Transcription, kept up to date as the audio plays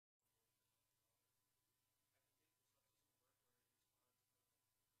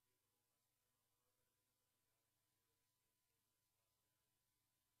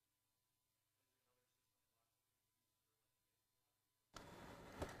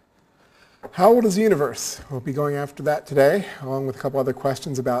How old is the universe? We'll be going after that today, along with a couple other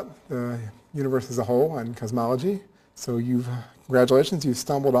questions about the universe as a whole and cosmology. So congratulations, you've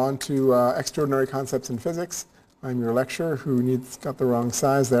stumbled onto Extraordinary Concepts in Physics. I'm your lecturer who got the wrong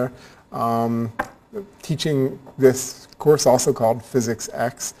size there. Teaching this course, also called Physics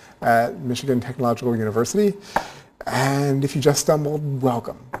X, at Michigan Technological University. And if you just stumbled,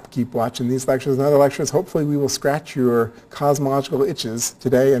 welcome. Keep watching these lectures and other lectures. Hopefully we will scratch your cosmological itches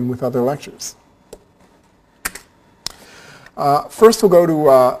today and with other lectures. First we'll go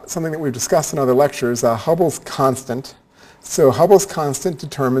to something that we've discussed in other lectures, Hubble's constant. So Hubble's constant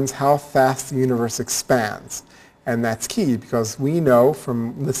determines how fast the universe expands. And that's key because we know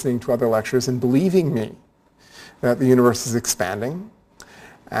from listening to other lectures and believing me that the universe is expanding.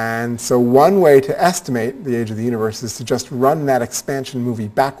 And so one way to estimate the age of the universe is to just run that expansion movie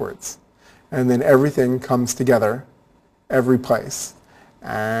backwards. And then everything comes together every place.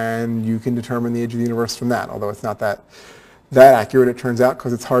 And you can determine the age of the universe from that, although it's not that accurate, it turns out,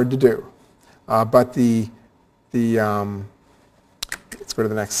 because it's hard to do. But let's go to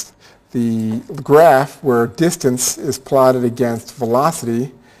the next. The graph where distance is plotted against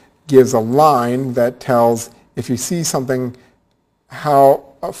velocity gives a line that tells, if you see something how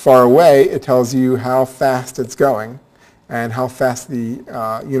far away, it tells you how fast it's going and how fast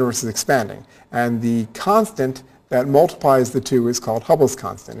the universe is expanding. And the constant that multiplies the two is called Hubble's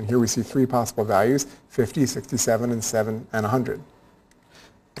constant. And here we see three possible values, 50, 67, and 7, and 100.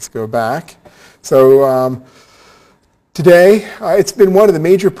 Let's go back. So today, it's been one of the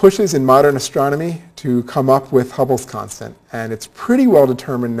major pushes in modern astronomy to come up with Hubble's constant. And it's pretty well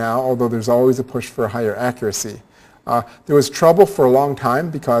determined now, although there's always a push for higher accuracy. There was trouble for a long time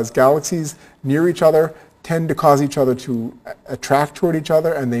because galaxies near each other tend to cause each other to attract toward each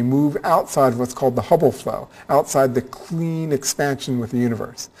other, and they move outside of what's called the Hubble flow, outside the clean expansion with the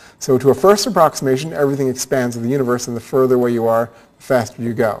universe. So to a first approximation, everything expands with the universe, and the further away you are, the faster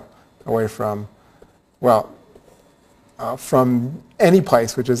you go away from, from any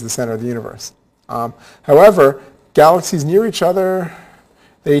place which is the center of the universe. However, galaxies near each other,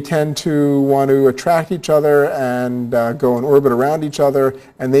 they tend to want to attract each other and go in orbit around each other,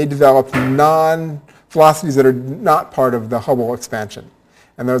 and they develop velocities that are not part of the Hubble expansion.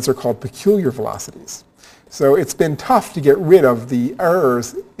 And those are called peculiar velocities. So it's been tough to get rid of the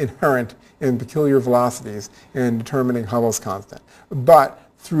errors inherent in peculiar velocities in determining Hubble's constant. But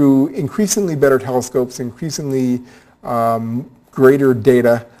through increasingly better telescopes, increasingly greater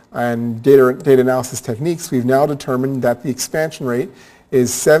data and data analysis techniques, we've now determined that the expansion rate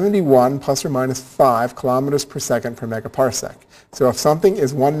is 71 plus or minus 5 kilometers per second per megaparsec. So if something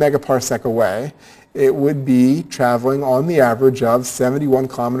is 1 megaparsec away, it would be traveling on the average of 71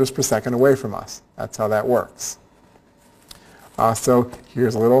 kilometers per second away from us. That's how that works. So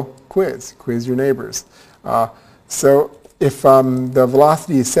here's a little quiz. Quiz your neighbors. So if the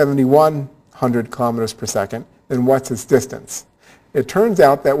velocity is 7,100 kilometers per second, then what's its distance? It turns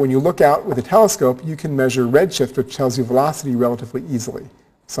out that when you look out with a telescope, you can measure redshift, which tells you velocity relatively easily,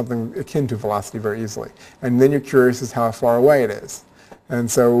 something akin to velocity very easily. And then you're curious as how far away it is. And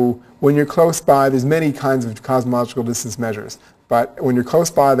so when you're close by, there's many kinds of cosmological distance measures. But when you're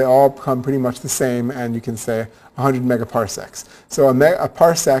close by, they all become pretty much the same, and you can say 100 megaparsecs. So a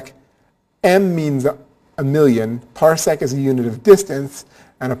parsec, m means a million. Parsec is a unit of distance,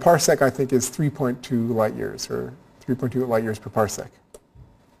 and a parsec, I think, is 3.2 light years, or 3.2 light years per parsec,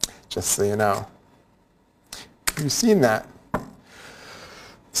 just so you know. You've seen that.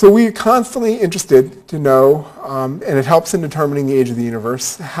 So we're constantly interested to know, and it helps in determining the age of the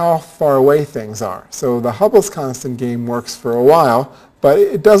universe, how far away things are. So the Hubble's constant game works for a while, but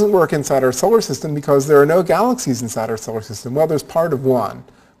it doesn't work inside our solar system because there are no galaxies inside our solar system. Well, there's part of one,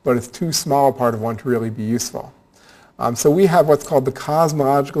 but it's too small a part of one to really be useful. So we have what's called the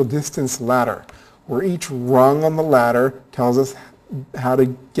cosmological distance ladder, where each rung on the ladder tells us how to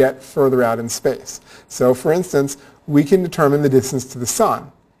get further out in space. So for instance, we can determine the distance to the sun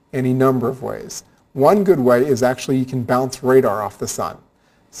any number of ways. One good way is actually you can bounce radar off the sun.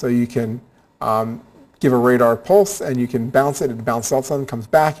 So you can give a radar pulse and you can bounce it bounces off the sun, comes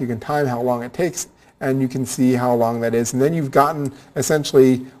back, you can time how long it takes, and you can see how long that is. And then you've gotten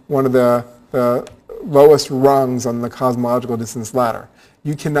essentially one of the lowest rungs on the cosmological distance ladder.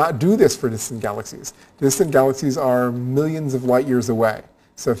 You cannot do this for distant galaxies. Distant galaxies are millions of light years away.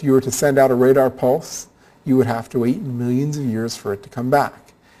 So if you were to send out a radar pulse, you would have to wait millions of years for it to come back.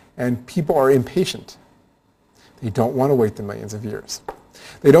 And people are impatient. They don't want to wait the millions of years.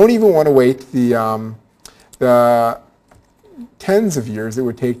 They don't even want to wait the tens of years it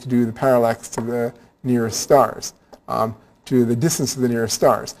would take to do the parallax to the nearest stars. To to the distance to the nearest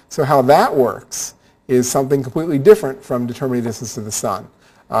stars. So how that works is something completely different from determining the distance to the sun.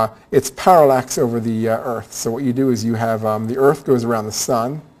 It's parallax over the Earth. So what you do is you have the Earth goes around the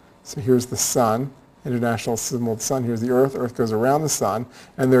sun. So here's the sun, international symbol of the sun. Here's the Earth. Earth goes around the sun.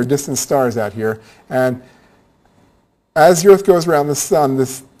 And there are distant stars out here. And as the Earth goes around the sun, the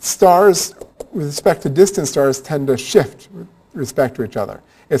stars, with respect to distant stars, tend to shift with respect to each other.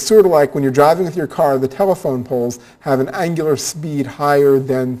 It's sort of like when you're driving with your car, the telephone poles have an angular speed higher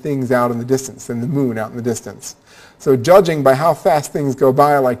than things out in the distance, than the moon out in the distance. So judging by how fast things go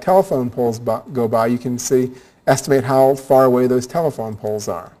by, like telephone poles go by, you can estimate how far away those telephone poles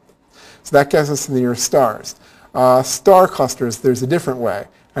are. So that gets us to the nearest stars. Star clusters, there's a different way.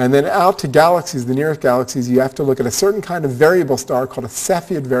 And then out to galaxies, the nearest galaxies, you have to look at a certain kind of variable star called a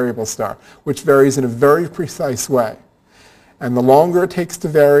Cepheid variable star, which varies in a very precise way. And the longer it takes to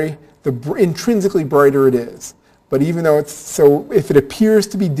vary, the intrinsically brighter it is. But even though if it appears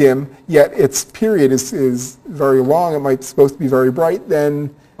to be dim, yet its period is very long, it might be supposed to be very bright,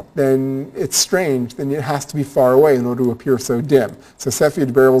 then it's strange. Then it has to be far away in order to appear so dim. So Cepheid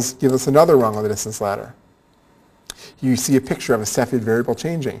variables give us another rung on the distance ladder. You see a picture of a Cepheid variable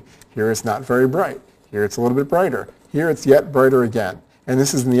changing. Here it's not very bright. Here it's a little bit brighter. Here it's yet brighter again. And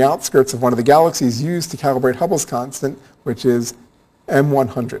this is in the outskirts of one of the galaxies used to calibrate Hubble's constant, which is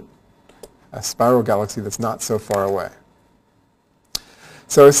M100, a spiral galaxy that's not so far away.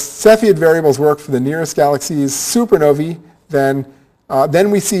 So Cepheid variables work for the nearest galaxies. Supernovae,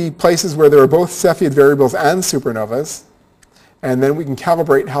 then we see places where there are both Cepheid variables and supernovas. And then we can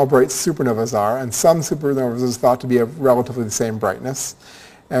calibrate how bright supernovas are. And some supernovas is thought to be of relatively the same brightness.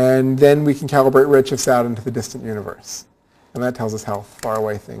 And then we can calibrate redshifts out into the distant universe. And that tells us how far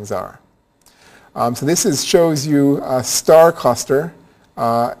away things are. So this shows you a star cluster.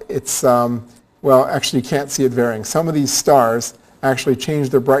 Well, actually you can't see it varying. Some of these stars actually change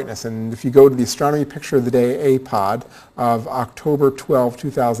their brightness. And if you go to the Astronomy Picture of the Day APOD of October 12,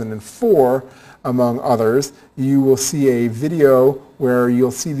 2004, among others, you will see a video where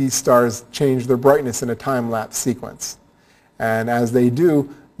you'll see these stars change their brightness in a time-lapse sequence. And as they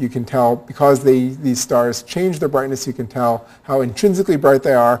do, you can tell, because these stars change their brightness, you can tell how intrinsically bright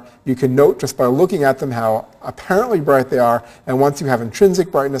they are. You can note just by looking at them how apparently bright they are. And once you have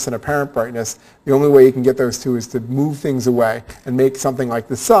intrinsic brightness and apparent brightness, the only way you can get those two is to move things away and make something like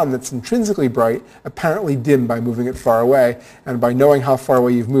the sun that's intrinsically bright apparently dim by moving it far away. And by knowing how far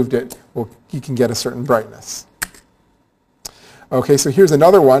away you've moved it, well, you can get a certain brightness. Okay, so here's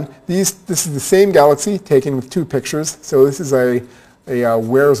another one. This is the same galaxy taken with two pictures. So this is a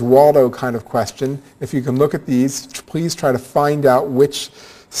Where's Waldo kind of question. If you can look at these, please try to find out which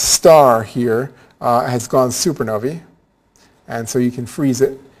star here has gone supernovae. And so you can freeze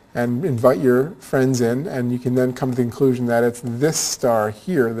it and invite your friends in, and you can then come to the conclusion that it's this star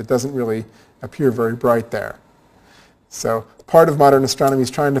here that doesn't really appear very bright there. So part of modern astronomy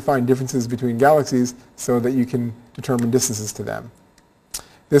is trying to find differences between galaxies so that you can determine distances to them.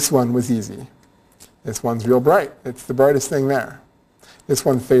 This one was easy. This one's real bright. It's the brightest thing there. This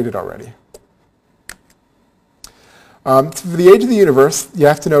one faded already. For the age of the universe, you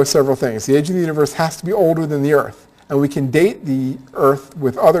have to know several things. The age of the universe has to be older than the Earth. And we can date the Earth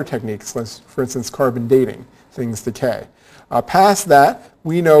with other techniques, for instance, carbon dating. Things decay. Past that,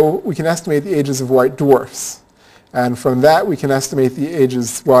 we can estimate the ages of white dwarfs. And from that, we can estimate the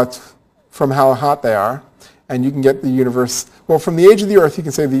ages from how hot they are. And you can get the universe, well, from the age of the Earth, you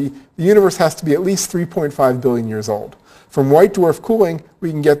can say the universe has to be at least 3.5 billion years old. From white dwarf cooling,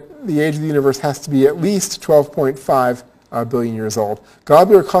 we can get the age of the universe has to be at least 12.5 billion years old.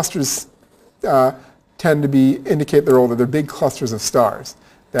 Globular clusters tend to indicate they're older. They're big clusters of stars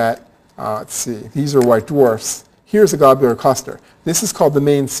that, let's see, these are white dwarfs. Here's a globular cluster. This is called the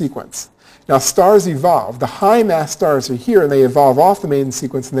main sequence. Now stars evolve. The high mass stars are here and they evolve off the main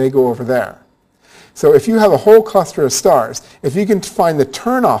sequence and they go over there. So if you have a whole cluster of stars, if you can find the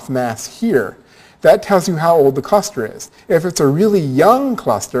turnoff mass here, that tells you how old the cluster is. If it's a really young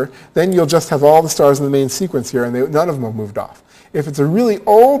cluster, then you'll just have all the stars in the main sequence here and none of them have moved off. If it's a really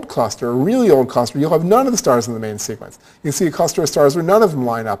old cluster, you'll have none of the stars in the main sequence. You see a cluster of stars where none of them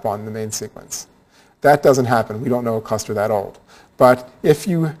line up on the main sequence. That doesn't happen. We don't know a cluster that old. But if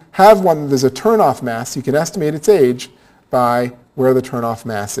you have one that there's a turnoff mass, you can estimate its age by where the turnoff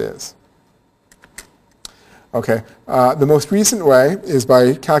mass is. Okay, the most recent way is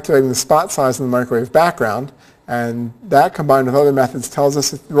by calculating the spot size in the microwave background, and that combined with other methods tells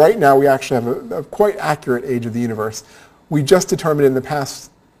us that right now we actually have a quite accurate age of the universe. We just determined in the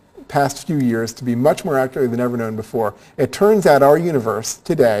past past few years to be much more accurately than ever known before. It turns out our universe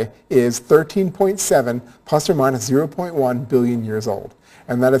today is 13.7 plus or minus 0.1 billion years old.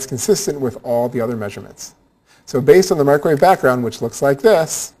 And that is consistent with all the other measurements. So based on the microwave background, which looks like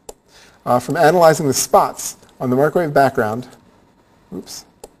this, from analyzing the spots on the microwave background,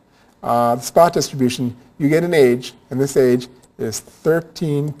 the spot distribution, you get an age, and this age is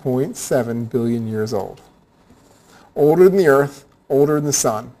 13.7 billion years old. Older than the Earth, older than the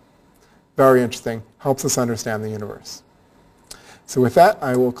Sun. Very interesting. Helps us understand the universe. So with that,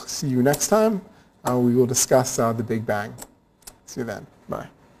 I will see you next time. We will discuss the Big Bang. See you then. Bye.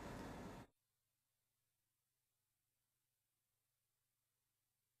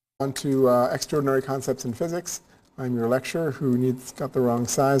 On to extraordinary concepts in physics. I'm your lecturer who got the wrong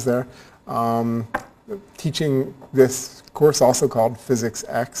size there. Teaching this course, also called Physics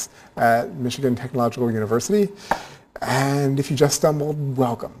X, at Michigan Technological University. And if you just stumbled,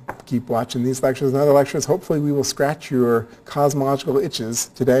 welcome. Keep watching these lectures and other lectures. Hopefully we will scratch your cosmological itches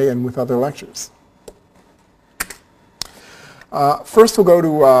today and with other lectures. First we'll go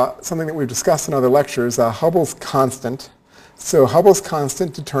to something that we've discussed in other lectures, Hubble's constant. So Hubble's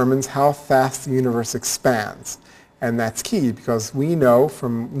constant determines how fast the universe expands. And that's key because we know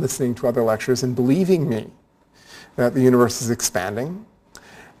from listening to other lectures and believing me that the universe is expanding.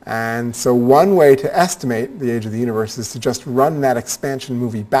 And so one way to estimate the age of the universe is to just run that expansion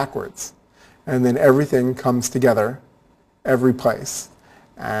movie backwards. And then everything comes together every place.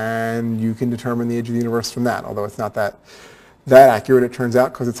 And you can determine the age of the universe from that, although it's not that accurate, it turns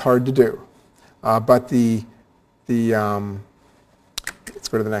out, because it's hard to do. But let's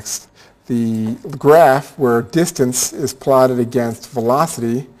go to the next. The graph where distance is plotted against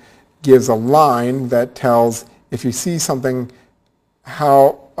velocity gives a line that tells, if you see something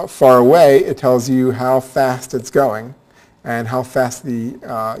how far away, it tells you how fast it's going and how fast the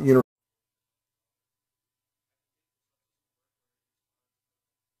universe.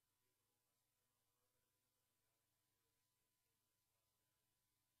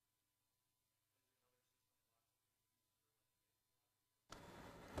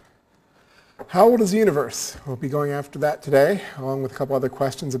 How old is the universe? We'll be going after that today, along with a couple other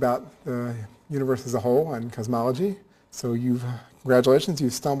questions about the universe as a whole and cosmology. So congratulations,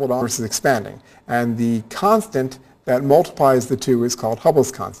 you've stumbled on versus expanding. And the constant that multiplies the two is called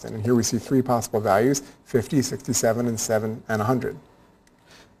Hubble's constant. And here we see three possible values, 50, 67, and 7, and 100.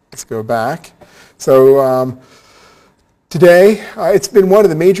 Let's go back. So today, it's been one of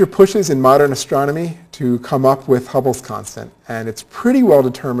the major pushes in modern astronomy to come up with Hubble's constant. And it's pretty well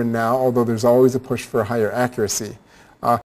determined now, although there's always a push for higher accuracy.